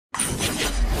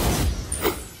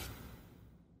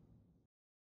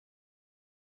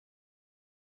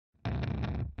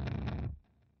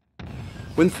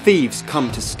When thieves come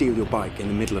to steal your bike in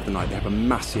the middle of the night, they have a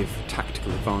massive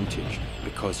tactical advantage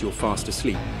because you're fast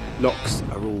asleep. Locks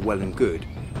are all well and good,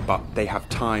 but they have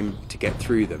time to get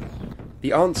through them.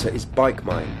 The answer is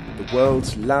Bikemine, the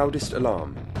world's loudest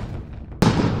alarm.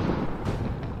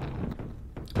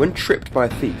 When tripped by a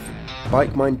thief,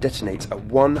 Bikemine detonates a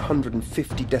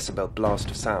 150 decibel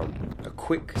blast of sound, a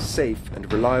quick, safe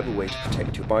and reliable way to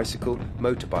protect your bicycle,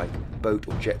 motorbike, boat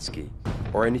or jet ski,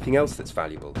 or anything else that's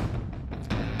valuable.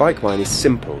 Bikemine is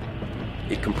simple.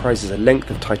 It comprises a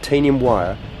length of titanium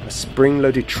wire, a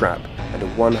spring-loaded trap and a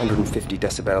 150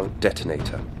 decibel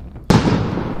detonator.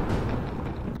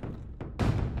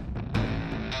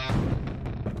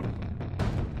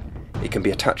 It can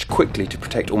be attached quickly to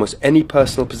protect almost any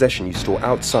personal possession you store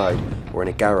outside or in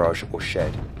a garage or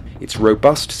shed. Its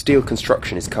robust steel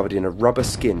construction is covered in a rubber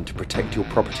skin to protect your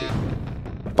property.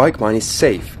 Bikemine is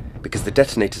safe because the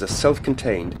detonators are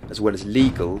self-contained as well as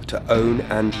legal to own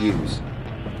and use.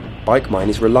 Bikemine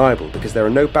is reliable because there are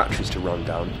no batteries to run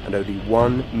down and only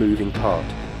one moving part.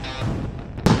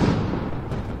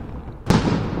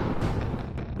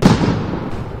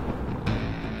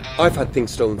 I've had things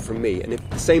stolen from me, and if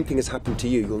the same thing has happened to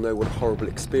you, you'll know what a horrible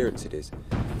experience it is.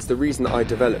 It's the reason that I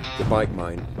developed the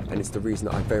Bikemine, and it's the reason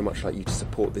that I'd very much like you to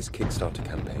support this Kickstarter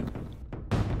campaign.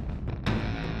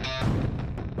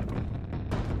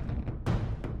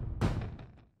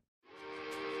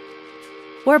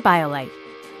 We're BioLite.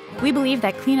 We believe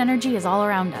that clean energy is all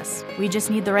around us. We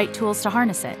just need the right tools to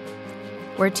harness it.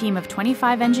 We're a team of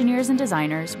 25 engineers and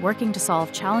designers working to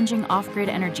solve challenging off-grid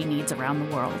energy needs around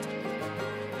the world.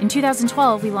 In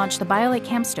 2012, we launched the BioLite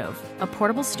Camp Stove, a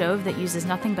portable stove that uses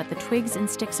nothing but the twigs and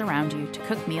sticks around you to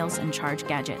cook meals and charge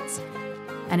gadgets.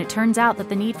 And it turns out that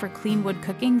the need for clean wood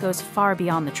cooking goes far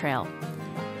beyond the trail.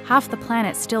 Half the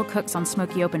planet still cooks on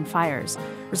smoky open fires,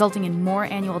 resulting in more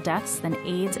annual deaths than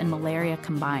AIDS and malaria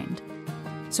combined.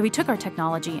 So we took our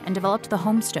technology and developed the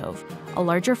Home Stove, a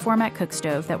larger format cook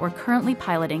stove that we're currently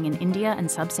piloting in India and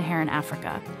sub-Saharan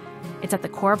Africa. It's at the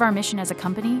core of our mission as a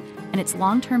company, and its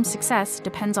long-term success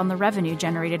depends on the revenue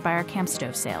generated by our camp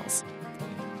stove sales.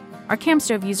 Our camp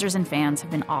stove users and fans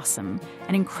have been awesome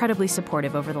and incredibly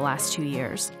supportive over the last 2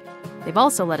 years. They've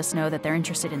also let us know that they're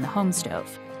interested in the Home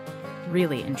Stove.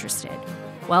 Really interested.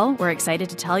 Well, we're excited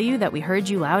to tell you that we heard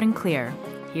you loud and clear.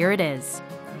 Here it is.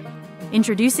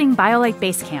 Introducing BioLite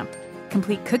BaseCamp,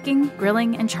 complete cooking,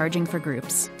 grilling, and charging for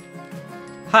groups.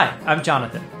 Hi, I'm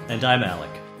Jonathan. And I'm Alec.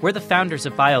 We're the founders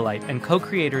of BioLite and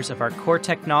co-creators of our core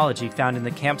technology found in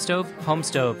the camp stove, home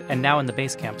stove, and now in the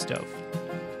BaseCamp stove.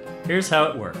 Here's how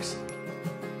it works.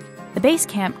 The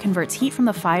BaseCamp converts heat from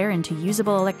the fire into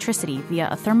usable electricity via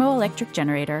a thermoelectric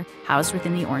generator housed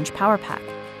within the orange power pack.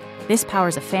 This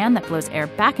powers a fan that blows air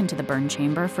back into the burn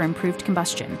chamber for improved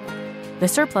combustion. The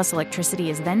surplus electricity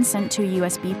is then sent to a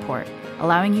USB port,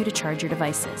 allowing you to charge your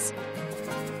devices.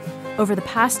 Over the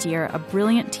past year, a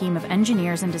brilliant team of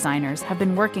engineers and designers have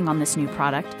been working on this new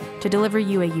product to deliver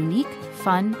you a unique,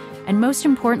 fun, and most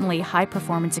importantly,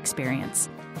 high-performance experience.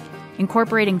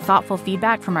 Incorporating thoughtful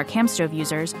feedback from our camp stove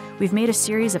users, we've made a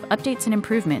series of updates and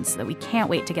improvements that we can't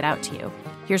wait to get out to you.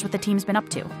 Here's what the team's been up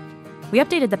to. We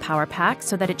updated the power pack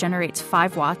so that it generates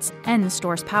 5 watts and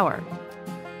stores power.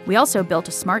 We also built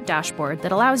a smart dashboard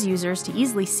that allows users to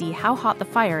easily see how hot the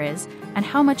fire is and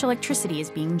how much electricity is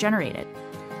being generated.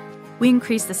 We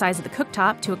increased the size of the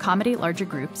cooktop to accommodate larger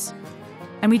groups.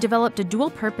 And we developed a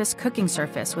dual-purpose cooking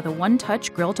surface with a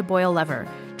one-touch grill-to-boil lever,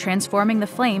 transforming the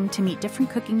flame to meet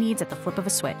different cooking needs at the flip of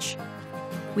a switch.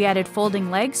 We added folding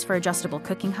legs for adjustable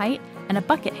cooking height and a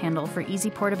bucket handle for easy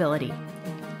portability.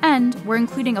 And we're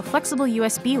including a flexible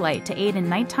USB light to aid in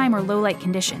nighttime or low-light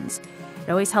conditions.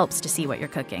 It always helps to see what you're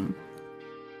cooking.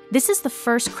 This is the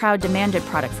first crowd-demanded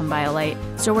product from BioLite,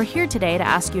 so we're here today to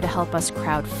ask you to help us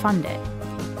crowd-fund it.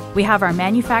 We have our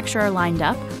manufacturer lined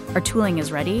up, our tooling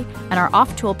is ready, and our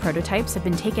off-tool prototypes have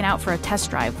been taken out for a test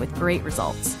drive with great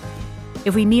results.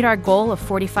 If we meet our goal of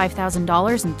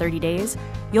 $45,000 in 30 days,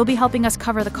 you'll be helping us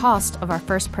cover the cost of our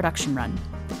first production run.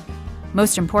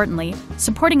 Most importantly,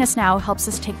 supporting us now helps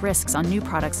us take risks on new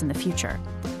products in the future.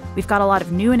 We've got a lot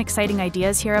of new and exciting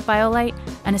ideas here at BioLite,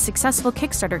 and a successful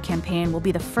Kickstarter campaign will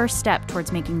be the first step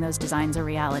towards making those designs a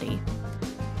reality.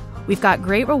 We've got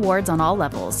great rewards on all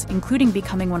levels, including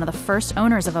becoming one of the first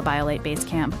owners of a BioLite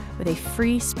BaseCamp with a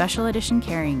free special edition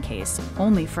carrying case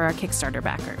only for our Kickstarter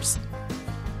backers.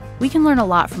 We can learn a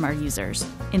lot from our users,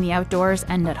 in the outdoors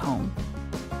and at home.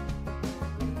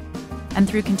 And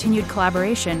through continued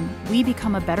collaboration, we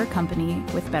become a better company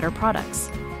with better products.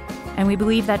 And we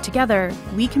believe that together,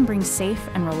 we can bring safe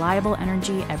and reliable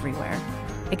energy everywhere.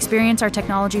 Experience our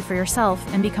technology for yourself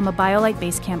and become a BioLite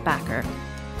BaseCamp backer.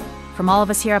 From all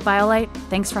of us here at BioLite,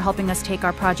 thanks for helping us take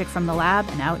our project from the lab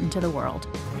and out into the world.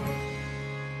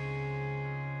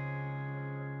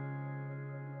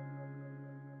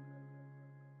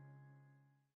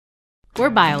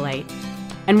 We're BioLite,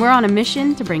 and we're on a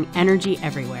mission to bring energy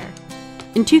everywhere.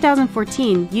 In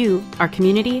 2014, you, our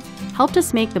community, helped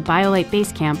us make the BioLite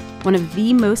BaseCamp one of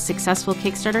the most successful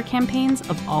Kickstarter campaigns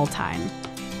of all time.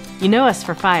 You know us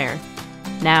for fire.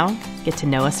 Now, get to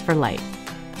know us for light.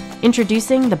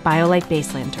 Introducing the BioLite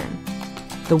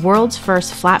BaseLantern, the world's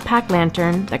first flat-pack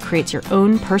lantern that creates your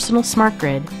own personal smart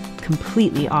grid,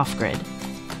 completely off-grid.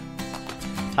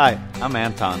 Hi, I'm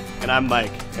Anton. And I'm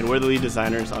Mike, and we're the lead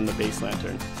designers on the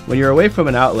BaseLantern. When you're away from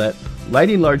an outlet,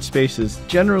 lighting large spaces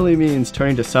generally means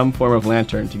turning to some form of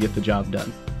lantern to get the job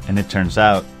done. And it turns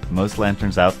out, most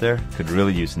lanterns out there could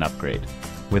really use an upgrade.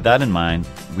 With that in mind,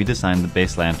 we designed the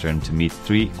BaseLantern to meet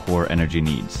 3 core energy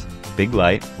needs. Big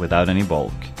light without any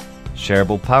bulk,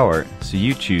 shareable power so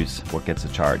you choose what gets a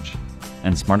charge,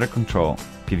 and smarter control,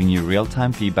 giving you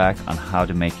real-time feedback on how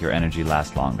to make your energy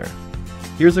last longer.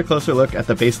 Here's a closer look at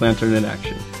the BaseLantern in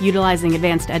action. Utilizing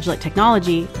advanced edge-lit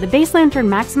technology, the BaseLantern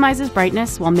maximizes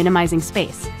brightness while minimizing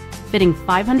space, fitting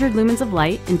 500 lumens of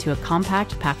light into a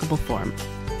compact, packable form.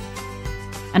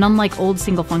 And unlike old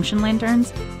single-function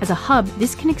lanterns, as a hub,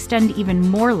 this can extend even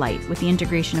more light with the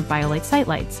integration of BioLite site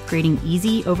lights, creating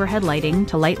easy overhead lighting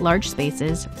to light large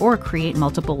spaces or create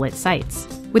multiple lit sites.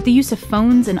 With the use of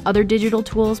phones and other digital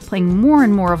tools playing more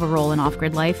and more of a role in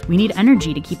off-grid life, we need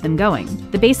energy to keep them going.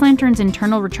 The BaseLantern's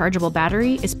internal rechargeable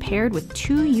battery is paired with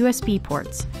 2 USB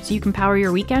ports, so you can power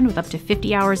your weekend with up to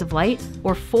 50 hours of light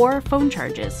or 4 phone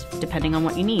charges, depending on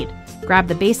what you need. Grab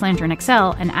the BaseLantern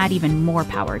XL and add even more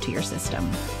power to your system.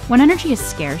 When energy is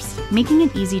scarce, making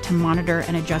it easy to monitor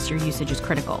and adjust your usage is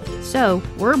critical. So,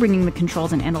 we're bringing the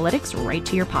controls and analytics right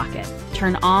to your pocket.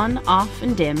 Turn on, off,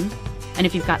 and dim. And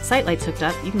if you've got site lights hooked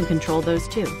up, you can control those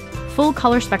too. Full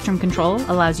color spectrum control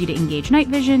allows you to engage night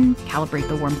vision, calibrate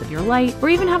the warmth of your light, or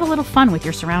even have a little fun with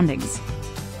your surroundings.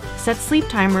 Set sleep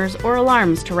timers or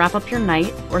alarms to wrap up your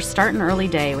night or start an early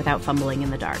day without fumbling in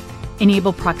the dark.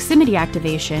 Enable proximity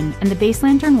activation, and the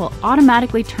BaseLantern will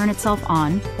automatically turn itself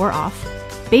on or off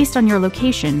based on your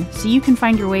location so you can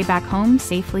find your way back home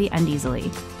safely and easily.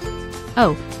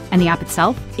 Oh, and the app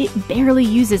itself? It barely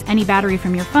uses any battery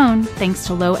from your phone thanks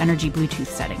to low energy Bluetooth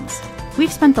settings.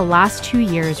 We've spent the last 2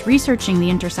 years researching the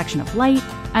intersection of light,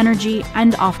 energy,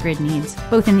 and off-grid needs,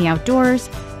 both in the outdoors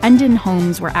and in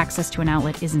homes where access to an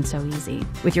outlet isn't so easy.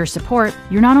 With your support,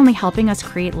 you're not only helping us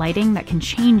create lighting that can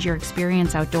change your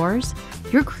experience outdoors,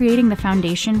 you're creating the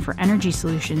foundation for energy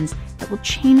solutions that will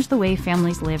change the way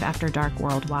families live after dark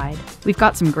worldwide. We've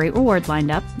got some great rewards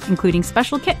lined up, including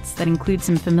special kits that include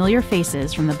some familiar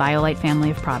faces from the BioLite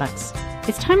family of products.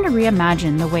 It's time to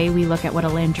reimagine the way we look at what a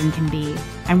lantern can be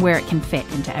and where it can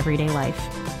fit into everyday life.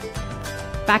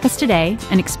 Back us today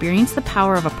and experience the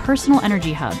power of a personal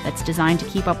energy hub that's designed to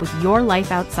keep up with your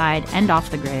life outside and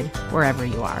off the grid, wherever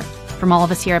you are. From all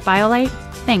of us here at BioLite,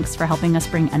 thanks for helping us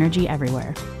bring energy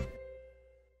everywhere.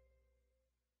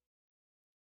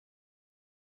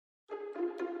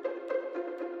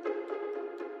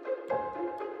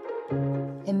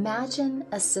 Imagine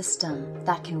a system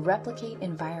that can replicate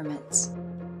environments.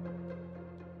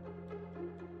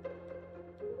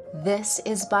 This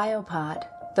is Biopod,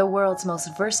 the world's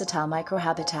most versatile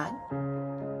microhabitat.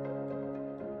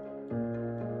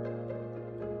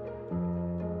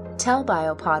 Tell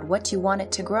Biopod what you want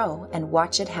it to grow and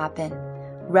watch it happen,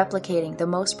 replicating the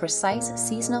most precise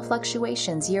seasonal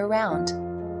fluctuations year-round.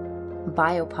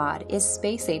 Biopod is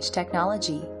space-age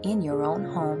technology in your own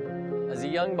home. As a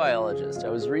young biologist, I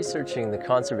was researching the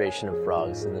conservation of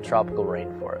frogs in the tropical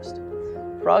rainforest.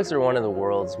 Frogs are one of the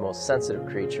world's most sensitive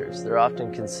creatures. They're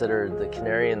often considered the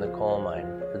canary in the coal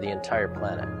mine for the entire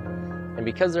planet. And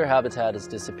because their habitat is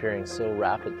disappearing so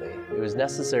rapidly, it was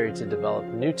necessary to develop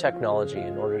new technology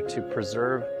in order to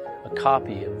preserve a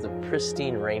copy of the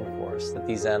pristine rainforest that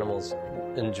these animals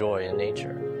enjoy in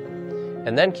nature.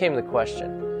 And then came the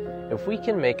question, if we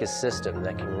can make a system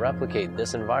that can replicate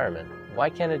this environment, why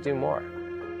can't it do more?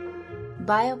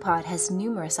 Biopod has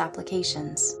numerous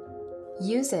applications.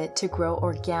 Use it to grow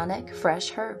organic,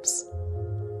 fresh herbs,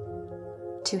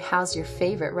 to house your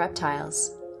favorite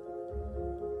reptiles,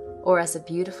 or as a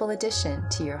beautiful addition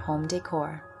to your home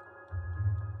decor.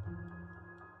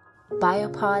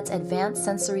 Biopod's advanced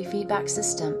sensory feedback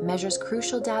system measures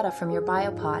crucial data from your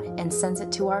Biopod and sends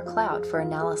it to our cloud for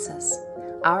analysis.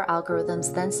 Our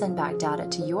algorithms then send back data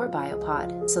to your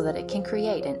Biopod so that it can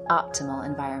create an optimal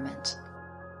environment.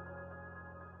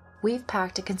 We've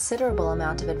packed a considerable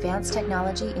amount of advanced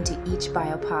technology into each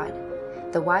Biopod.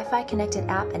 The Wi-Fi connected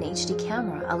app and HD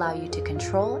camera allow you to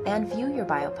control and view your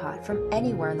biopod from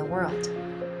anywhere in the world.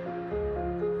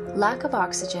 Lack of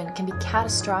oxygen can be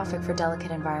catastrophic for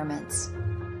delicate environments.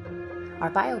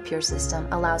 Our BioPure system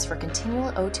allows for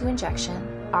continual O2 injection,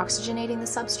 oxygenating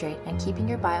the substrate and keeping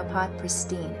your biopod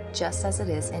pristine, just as it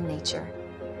is in nature.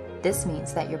 This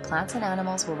means that your plants and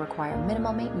animals will require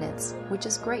minimal maintenance, which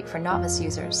is great for novice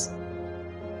users.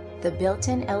 The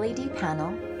built-in LED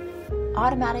panel,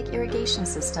 automatic irrigation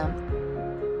system,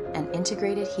 and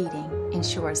integrated heating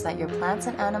ensures that your plants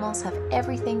and animals have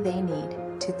everything they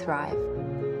need to thrive.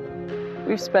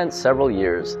 We've spent several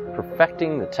years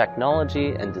perfecting the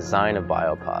technology and design of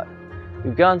Biopod.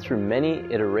 We've gone through many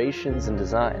iterations and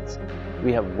designs.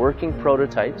 We have working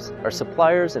prototypes, our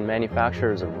suppliers and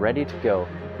manufacturers are ready to go,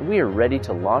 and we are ready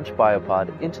to launch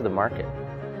Biopod into the market.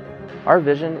 Our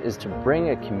vision is to bring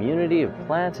a community of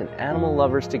plant and animal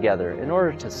lovers together in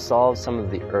order to solve some of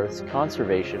the Earth's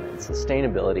conservation and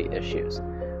sustainability issues.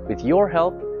 With your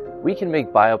help, we can make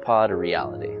Biopod a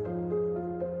reality.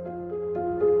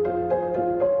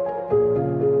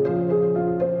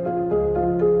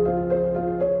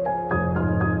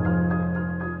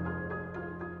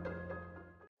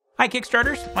 Hi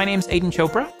Kickstarters, my name's Aidan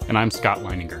Chopra. And I'm Scott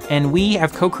Leininger. And we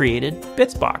have co-created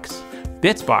Bitsbox.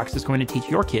 Bitsbox is going to teach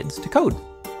your kids to code.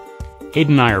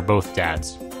 Aidan and I are both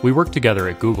dads. We worked together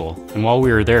at Google, and while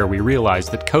we were there, we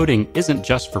realized that coding isn't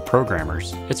just for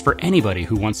programmers. It's for anybody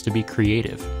who wants to be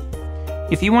creative.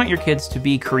 If you want your kids to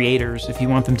be creators, if you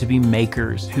want them to be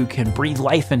makers who can breathe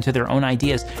life into their own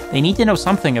ideas, they need to know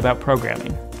something about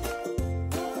programming.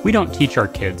 We don't teach our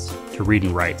kids to read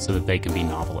and write so that they can be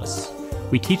novelists.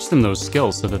 We teach them those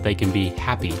skills so that they can be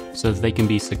happy, so that they can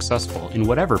be successful in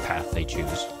whatever path they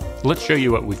choose. Let's show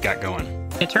you what we've got going.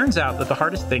 It turns out that the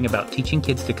hardest thing about teaching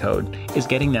kids to code is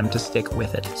getting them to stick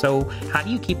with it. So how do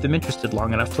you keep them interested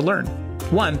long enough to learn?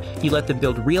 1, you let them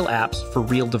build real apps for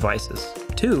real devices.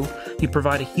 2, you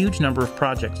provide a huge number of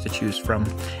projects to choose from.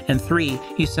 And 3,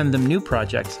 you send them new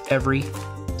projects every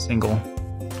single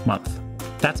month.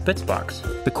 That's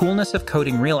Bitsbox, the coolness of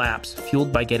coding real apps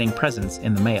fueled by getting presents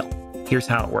in the mail. Here's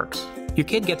how it works. Your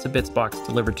kid gets a Bitsbox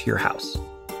delivered to your house.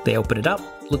 They open it up,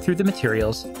 look through the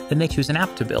materials, then they choose an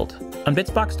app to build. On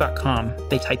Bitsbox.com,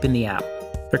 they type in the app.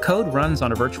 Their code runs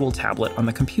on a virtual tablet on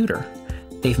the computer.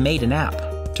 They've made an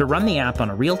app. To run the app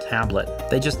on a real tablet,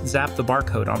 they just zap the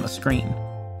barcode on the screen.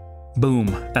 Boom,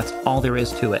 that's all there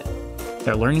is to it.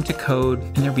 They're learning to code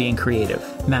and they're being creative,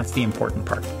 and that's the important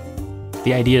part.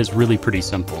 The idea is really pretty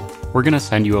simple. We're going to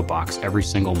send you a box every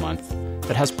single month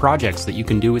that has projects that you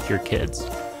can do with your kids.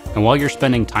 And while you're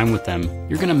spending time with them,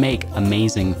 you're going to make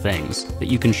amazing things that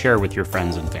you can share with your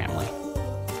friends and family.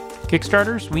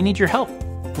 Kickstarters, we need your help.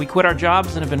 We quit our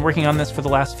jobs and have been working on this for the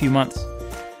last few months.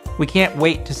 We can't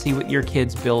wait to see what your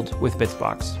kids build with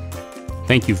Bitsbox.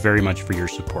 Thank you very much for your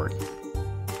support.